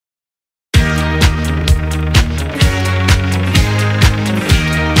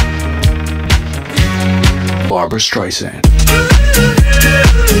Barbra Streisand.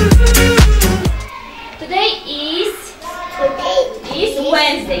 Today is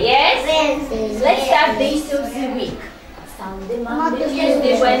Wednesday, yes? Wednesday. Let's start days of the week. Sunday, Monday,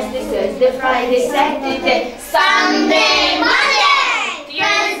 Tuesday, Wednesday, Thursday, Friday, Saturday, Sunday, Monday,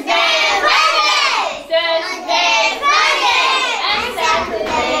 Tuesday, Wednesday, Thursday, Friday, and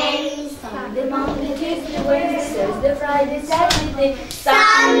Saturday. Sunday, Monday, Tuesday, Wednesday, Thursday, Friday, Saturday, Sunday,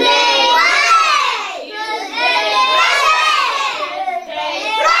 Monday, Tuesday, Wednesday, Friday, and Saturday.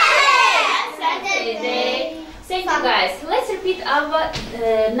 Thank you guys. Let's repeat our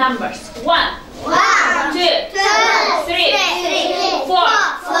numbers. 1, 2, 3, 4, 5,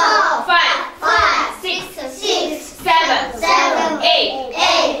 6, 7,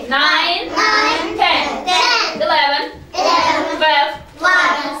 8, 9, 10, 11, 12,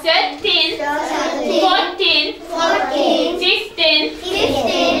 13, 14,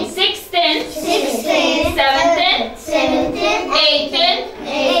 15, 16, 17,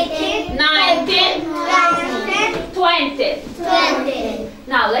 18, 19, 20.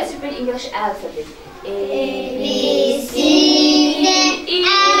 Now let's repeat English alphabet. A, B, C, D, E,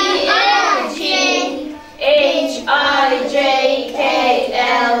 F, G, H, I, J, K,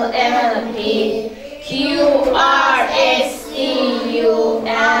 L, M, N, P, Q, R, S, T, U,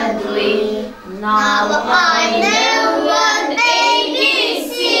 and V. Now I know what A, B,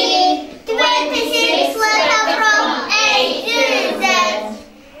 C, 26 letters from A to Z.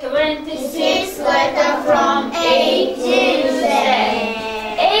 26 letters from A to Z.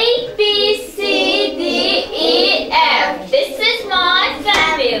 A, B, C, D, E, F. This is my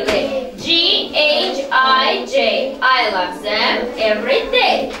family. G, H, I, J. I love them every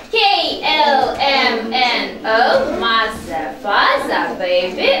day. K, L, M, N, O. Mother, father,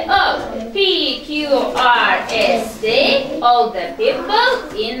 baby, O. P, Q, R, S, T. All the people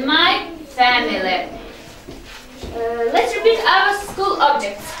in my family. Let's repeat our school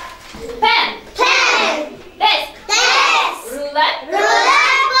objects. Pen. Pen. Desk. Desk. Ruler.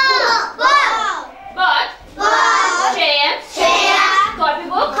 Ruler. Ball. Board. Ball. Chair. Chair.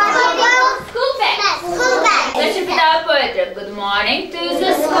 Copybook. Copybook. School bag. School bag. Let's repeat our poetry. Good morning to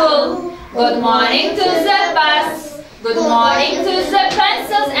the school. Good morning to the bus. Good morning to the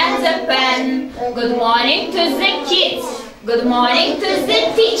pencils and the pen. Good morning to the kids. Good morning to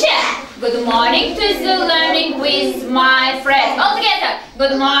the teacher. Good morning to the learning with my friends. All together.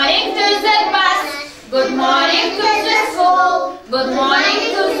 Good morning to the bus. Good morning to the school. Good morning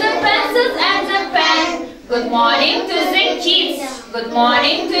to the pencils and the pen. Good morning to the kids. Good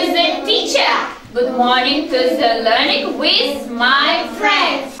morning to the teacher. Good morning to the learning with my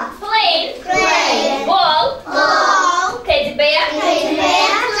friends. Plane. Plane. Ball. Ball. Teddy bear. Teddy bear.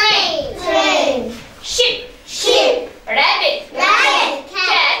 Train. Train. Sheep. Sheep. Rabbit. Rabbit.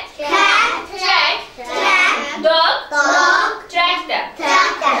 Cat. Cat. Track. Track. Dog. Dog. Tractor.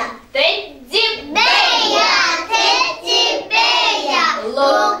 Tractor. Teddy Bear. Teddy bear.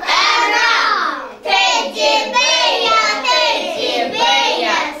 Look around. Teddy bear. Teddy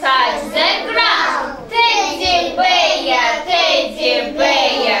bear. Touch the ground. Teddy bear. Teddy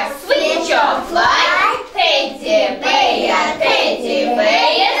bear. Switch off light. Teddy bear. Teddy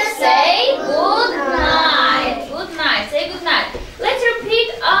bear. Say good night. Good night. Say good night. Let's repeat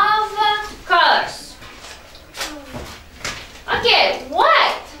our colors. Okay.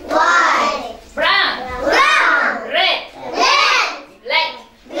 White. White. Brown. Brown. Red. Red. Black.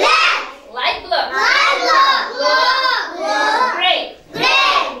 Black. Light blue. Light blue. Blue. Gray.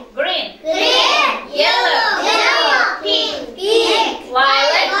 Gray. Green. Green. Yellow. Yellow. Pink. Pink.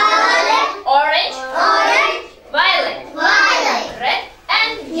 Violet. Violet. Orange. Orange. Violet. Violet. Red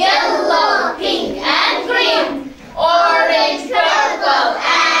and yellow. Pink and green. Orange, purple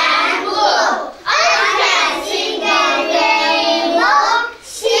and blue. I can sing a rainbow.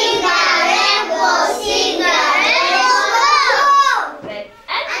 Sing a rainbow. Sing a rainbow. Red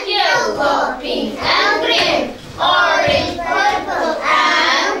and yellow. Pink and green. Orange, purple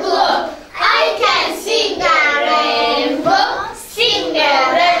and blue. I can sing a rainbow. Sing a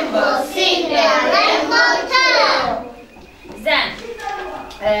rainbow. Sing a rainbow too. Then,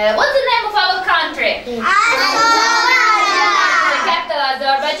 what's the name of our country? The capital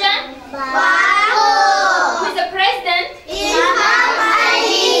Azerbaijan. Who is the president?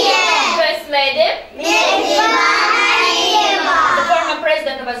 First lady? The former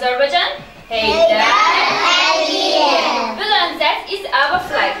president of Azerbaijan? We learned that is our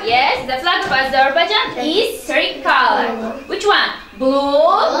flag. Yes, the flag of Azerbaijan is three colors. Which one?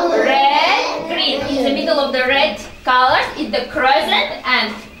 Blue, red, green. In the middle of the red colors is the crescent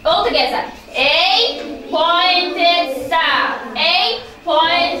and all together. A pointed star. A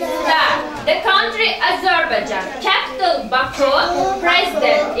point star. The country Azerbaijan. Macron,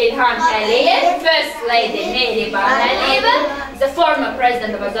 President İlham Aliyev, First Lady Mehriban Aliyev, the former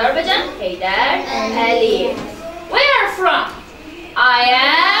President of Azerbaijan, Heydar Aliyev. Where are you from? I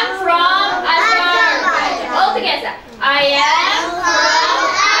am from Azerbaijan. All together. I am from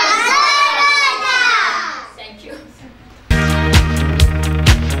Azerbaijan. Thank you.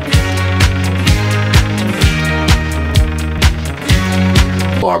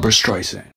 Barbara Streisand.